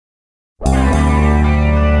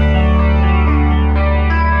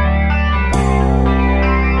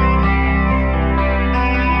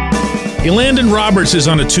Elandon Roberts is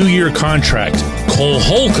on a 2-year contract. Cole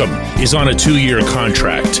Holcomb is on a 2-year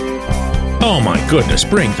contract. Oh my goodness,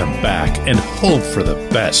 bring them back and hope for the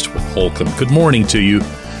best with Holcomb. Good morning to you.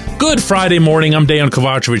 Good Friday morning. I'm Dejan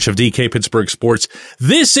Kovacevic of DK Pittsburgh Sports.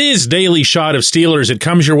 This is Daily Shot of Steelers. It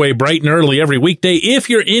comes your way bright and early every weekday. If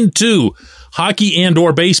you're into hockey and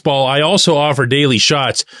or baseball, I also offer daily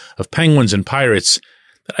shots of Penguins and Pirates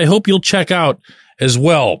that I hope you'll check out as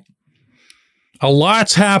well. A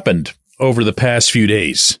lot's happened over the past few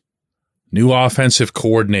days. New offensive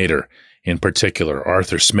coordinator, in particular,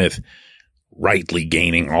 Arthur Smith, rightly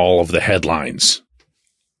gaining all of the headlines.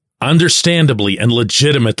 Understandably and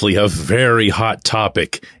legitimately a very hot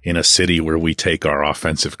topic in a city where we take our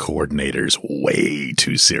offensive coordinators way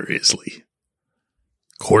too seriously.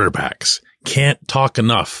 Quarterbacks. Can't talk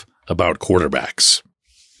enough about quarterbacks.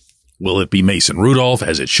 Will it be Mason Rudolph,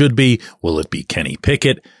 as it should be? Will it be Kenny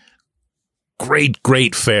Pickett?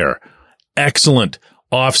 Great fare. Excellent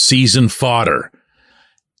off-season fodder.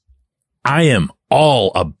 I am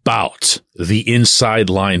all about the inside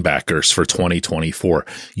linebackers for 2024.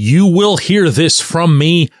 You will hear this from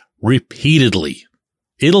me repeatedly.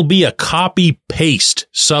 It'll be a copy-paste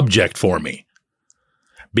subject for me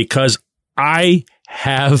because I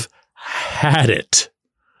have had it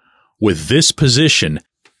with this position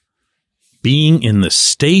being in the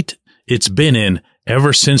state it's been in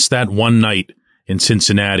ever since that one night in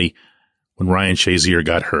Cincinnati when Ryan Shazier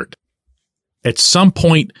got hurt. At some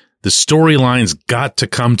point, the storyline's got to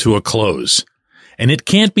come to a close, and it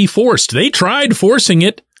can't be forced. They tried forcing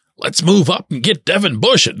it. Let's move up and get Devin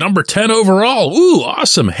Bush at number 10 overall. Ooh,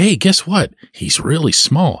 awesome. Hey, guess what? He's really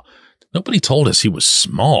small. Nobody told us he was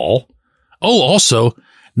small. Oh, also,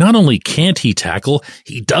 not only can't he tackle,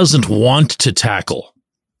 he doesn't want to tackle.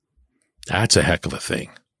 That's a heck of a thing.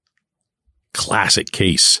 Classic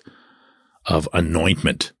case of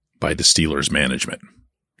anointment by the Steelers management.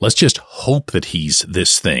 Let's just hope that he's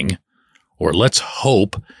this thing, or let's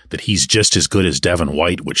hope that he's just as good as Devin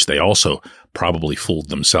White, which they also probably fooled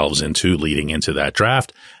themselves into leading into that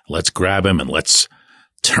draft. Let's grab him and let's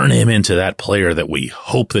turn him into that player that we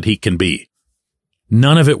hope that he can be.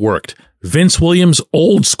 None of it worked. Vince Williams,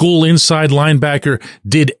 old school inside linebacker,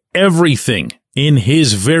 did everything in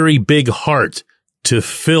his very big heart to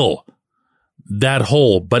fill that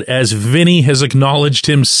hole. But as Vinny has acknowledged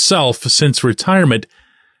himself since retirement,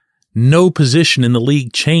 no position in the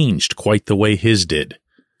league changed quite the way his did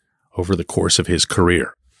over the course of his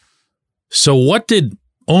career. So what did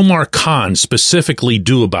Omar Khan specifically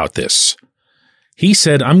do about this? He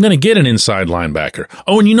said, I'm going to get an inside linebacker.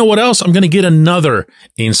 Oh, and you know what else? I'm going to get another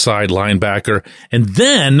inside linebacker. And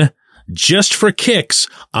then, just for kicks,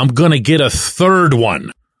 I'm going to get a third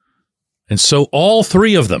one. And so all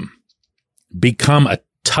three of them become a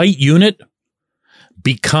tight unit,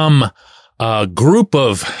 become a group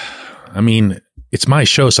of, it's my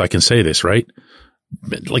show, so I can say this, right?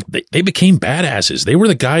 Like they became badasses. They were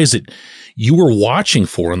the guys that you were watching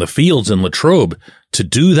for in the fields in Latrobe to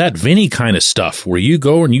do that Vinny kind of stuff where you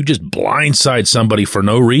go and you just blindside somebody for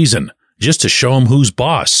no reason just to show them who's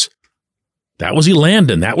boss. That was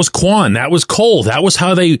Elandon. That was Quan. That was Cole. That was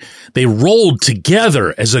how they rolled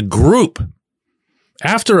together as a group.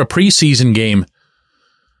 After a preseason game,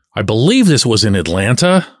 I believe this was in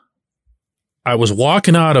Atlanta, I was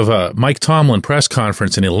walking out of a Mike Tomlin press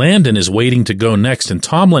conference, and Elandon is waiting to go next, and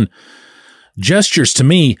Tomlin gestures to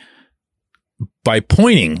me by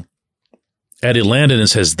pointing at Elandon and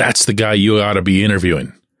says, that's the guy you ought to be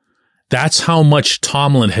interviewing. That's how much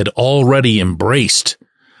Tomlin had already embraced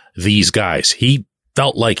these guys. He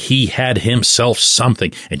felt like he had himself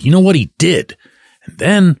something, and you know what he did? And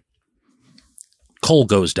then Cole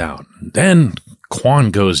goes down, and then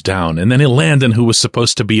Quan goes down, and then Elandon, who was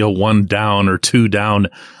supposed to be a 1 down or 2 down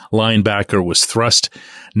linebacker, was thrust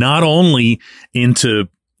not only into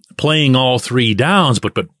playing all 3 downs,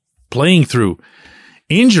 but playing through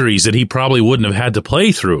injuries that he probably wouldn't have had to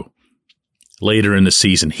play through later in the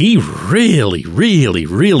season. He really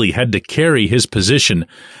had to carry his position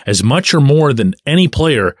as much or more than any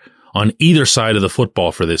player on either side of the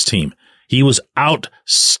football for this team. He was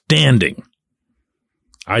outstanding.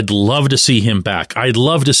 I'd love to see him back. I'd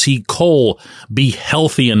love to see Cole be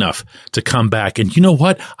healthy enough to come back. And you know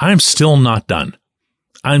what? I'm still not done.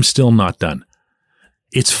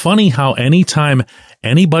 It's funny how anytime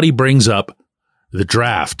anybody brings up the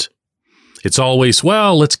draft, it's always,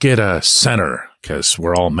 well, let's get a center because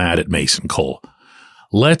we're all mad at Mason Cole.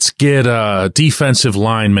 Let's get a defensive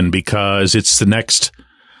lineman because it's the next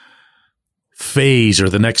phase or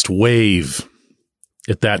the next wave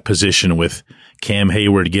at that position with Cam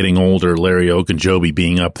Hayward getting older, Larry Ogunjobi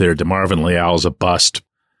being up there, DeMarvin Leal's a bust.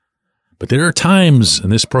 But there are times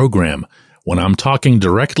in this program when I'm talking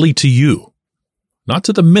directly to you, not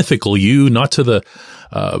to the mythical you, not to the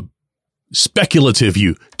speculative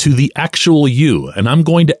you, to the actual you. And I'm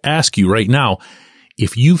going to ask you right now,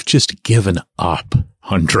 if you've just given up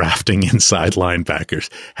on drafting inside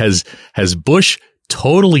linebackers, has Bush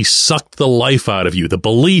totally sucked the life out of you, the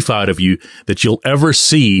belief out of you that you'll ever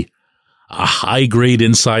see a high-grade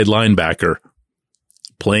inside linebacker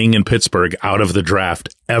playing in Pittsburgh out of the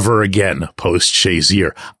draft ever again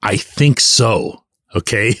post-Shazier? I think so.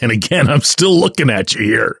 Okay? And again, I'm still looking at you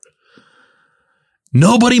here.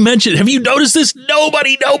 Nobody mentioned, have you noticed this?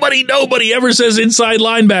 Nobody ever says inside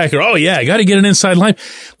linebacker. Oh yeah, I got to get an inside line.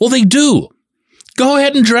 Well, they do. Go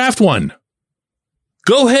ahead and draft one.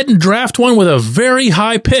 Go ahead and draft one with a very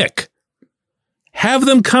high pick. Have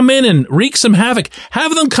them come in and wreak some havoc.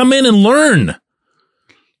 Have them come in and learn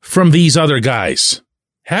from these other guys.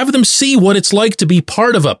 Have them see what it's like to be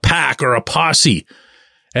part of a pack or a posse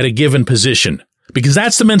at a given position. Because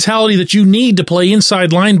that's the mentality that you need to play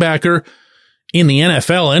inside linebacker in the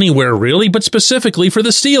NFL anywhere really, but specifically for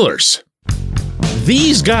the Steelers.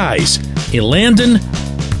 These guys, Elandon,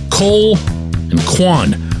 Cole, and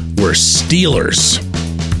Quan, were Steelers.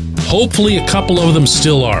 Hopefully a couple of them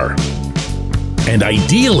still are. And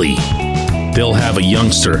ideally, they'll have a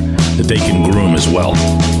youngster that they can groom as well.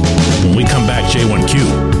 When we come back,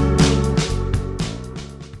 J1Q.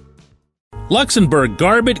 Luxembourg,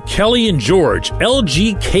 Garbett, Kelly, and George.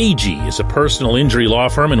 LGKG is a personal injury law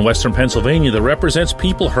firm in Western Pennsylvania that represents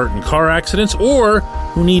people hurt in car accidents or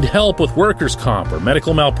who need help with workers' comp or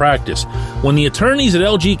medical malpractice. When the attorneys at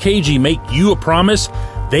LGKG make you a promise,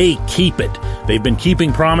 they keep it. They've been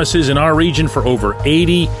keeping promises in our region for over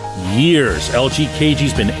 80 years.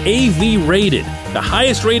 LGKG's been AV rated, the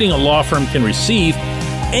highest rating a law firm can receive,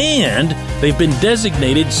 and they've been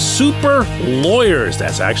designated super lawyers.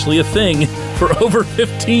 That's actually a thing for over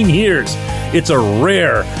 15 years. It's a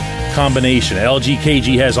rare combination.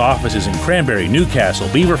 LGKG has offices in Cranberry, Newcastle,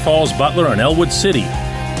 Beaver Falls, Butler, and Elwood City.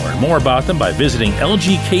 Learn more about them by visiting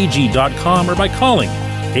lgkg.com or by calling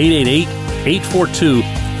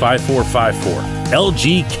 888-842-5454.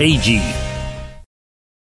 LGKG.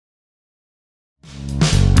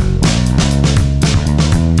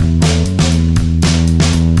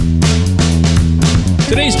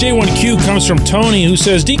 Today's J1Q comes from Tony, who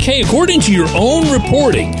says, DK, according to your own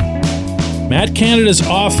reporting, Matt Canada's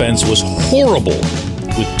offense was horrible,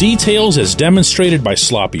 with details as demonstrated by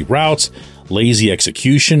sloppy routes, lazy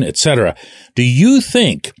execution, etc. Do you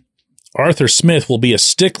think Arthur Smith will be a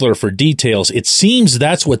stickler for details? It seems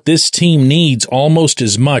that's what this team needs almost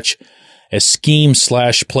as much as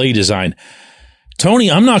scheme/play design.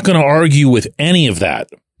 Tony, I'm not going to argue with any of that.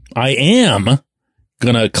 I am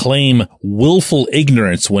going to claim willful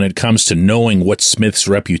ignorance when it comes to knowing what Smith's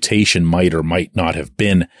reputation might or might not have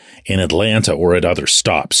been in Atlanta or at other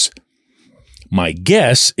stops. My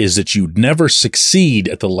guess is that you'd never succeed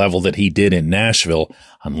at the level that he did in Nashville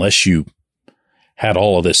unless you had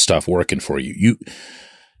all of this stuff working for you. You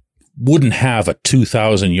wouldn't have a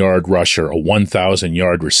 2,000-yard rusher, a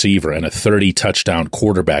 1,000-yard receiver, and a 30-touchdown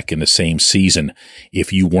quarterback in the same season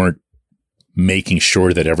if you weren't making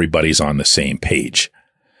sure that everybody's on the same page.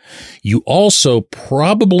 You also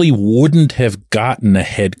probably wouldn't have gotten a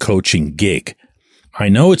head coaching gig. I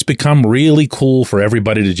know it's become really cool for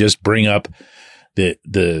everybody to just bring up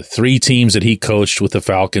the three teams that he coached with the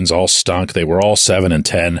Falcons all stunk. They were all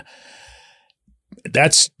 7-10.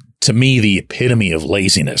 That's, to me, the epitome of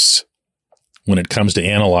laziness when it comes to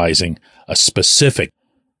analyzing a specific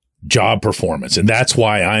job performance. And that's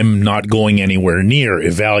why I'm not going anywhere near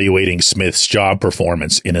evaluating Smith's job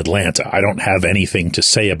performance in Atlanta. I don't have anything to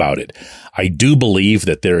say about it. I do believe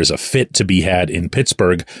that there is a fit to be had in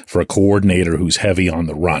Pittsburgh for a coordinator who's heavy on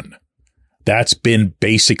the run. That's been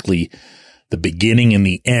basically the beginning and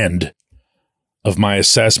the end of my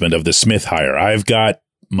assessment of the Smith hire. I've got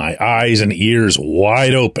my eyes and ears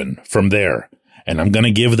wide open from there, and I'm going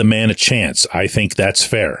to give the man a chance. I think that's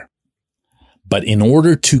fair. But in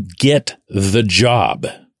order to get the job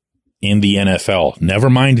in the NFL, never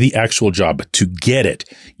mind the actual job, but to get it,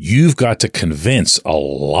 you've got to convince a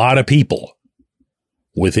lot of people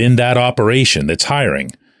within that operation that's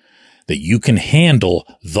hiring that you can handle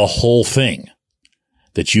the whole thing,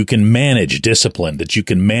 that you can manage discipline, that you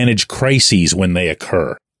can manage crises when they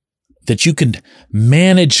occur, that you can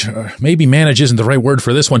manage, or maybe manage isn't the right word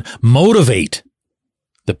for this one, motivate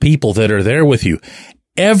the people that are there with you.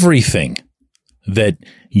 Everything that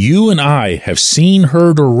you and I have seen,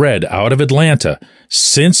 heard, or read out of Atlanta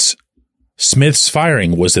since Smith's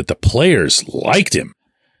firing was that the players liked him.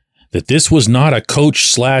 that this was not a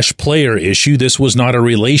coach/player issue. This was not a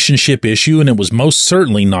relationship issue, and it was most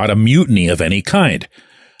certainly not a mutiny of any kind.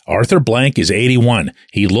 Arthur Blank is 81.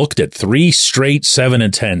 He looked at 3 straight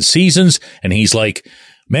 7-10 seasons, and he's like,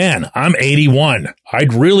 man, I'm 81.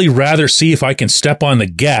 I'd really rather see if I can step on the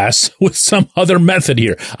gas with some other method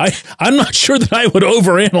here. I'm not sure that I would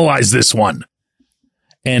overanalyze this one.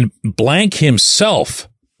 And Blank himself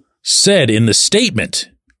said in the statement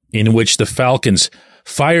in which the Falcons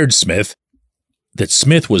fired Smith that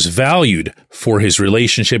Smith was valued for his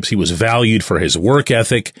relationships, he was valued for his work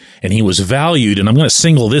ethic, and he was valued, and I'm going to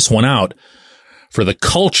single this one out, for the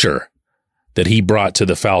culture that he brought to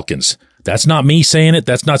the Falcons. That's not me saying it.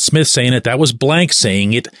 That's not Smith saying it. That was Blank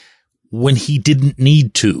saying it when he didn't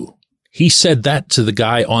need to. He said that to the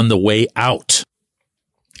guy on the way out.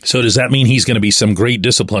 So does that mean he's going to be some great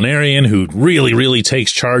disciplinarian who really, really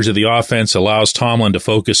takes charge of the offense, allows Tomlin to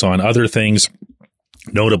focus on other things,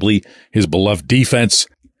 notably his beloved defense?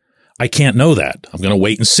 I can't know that. I'm going to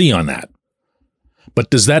wait and see on that. But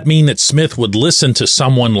does that mean that Smith would listen to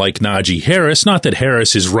someone like Najee Harris? Not that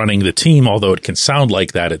Harris is running the team, although it can sound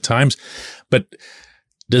like that at times. But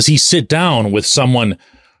does he sit down with someone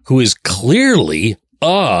who is clearly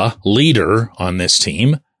a leader on this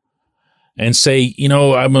team and say, you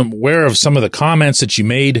know, I'm aware of some of the comments that you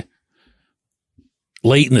made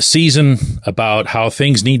late in the season about how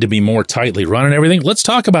things need to be more tightly run and everything. Let's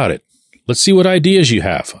talk about it. Let's see what ideas you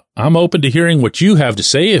have. I'm open to hearing what you have to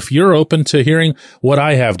say if you're open to hearing what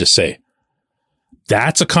I have to say.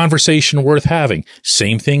 That's a conversation worth having.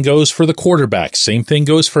 Same thing goes for the quarterback. Same thing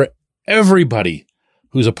goes for everybody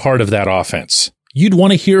who's a part of that offense. You'd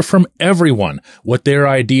want to hear from everyone what their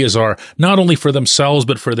ideas are, not only for themselves,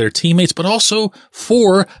 but for their teammates, but also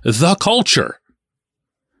for the culture.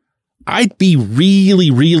 I'd be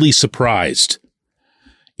really, really surprised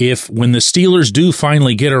if when the Steelers do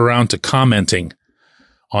finally get around to commenting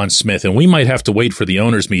on Smith, and we might have to wait for the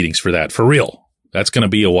owners' meetings for that, for real. That's going to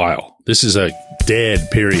be a while. This is a dead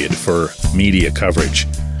period for media coverage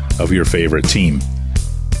of your favorite team.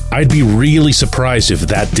 I'd be really surprised if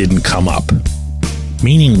that didn't come up,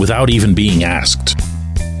 meaning without even being asked.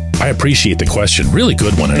 I appreciate the question. Really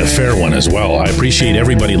good one and a fair one as well. I appreciate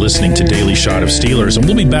everybody listening to Daily Shot of Steelers, and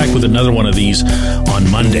we'll be back with another one of these on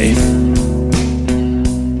Monday.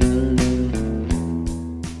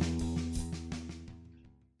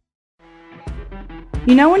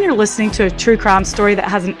 You know when you're listening to a true crime story that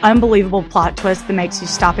has an unbelievable plot twist that makes you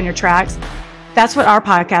stop in your tracks? That's what our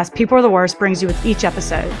podcast, People Are the Worst, brings you with each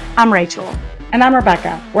episode. I'm Rachel. And I'm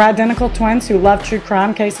Rebecca. We're identical twins who love true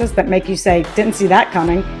crime cases that make you say, didn't see that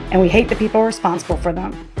coming, and we hate the people responsible for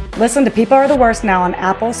them. Listen to People Are the Worst now on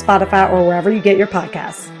Apple, Spotify, or wherever you get your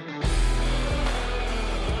podcasts.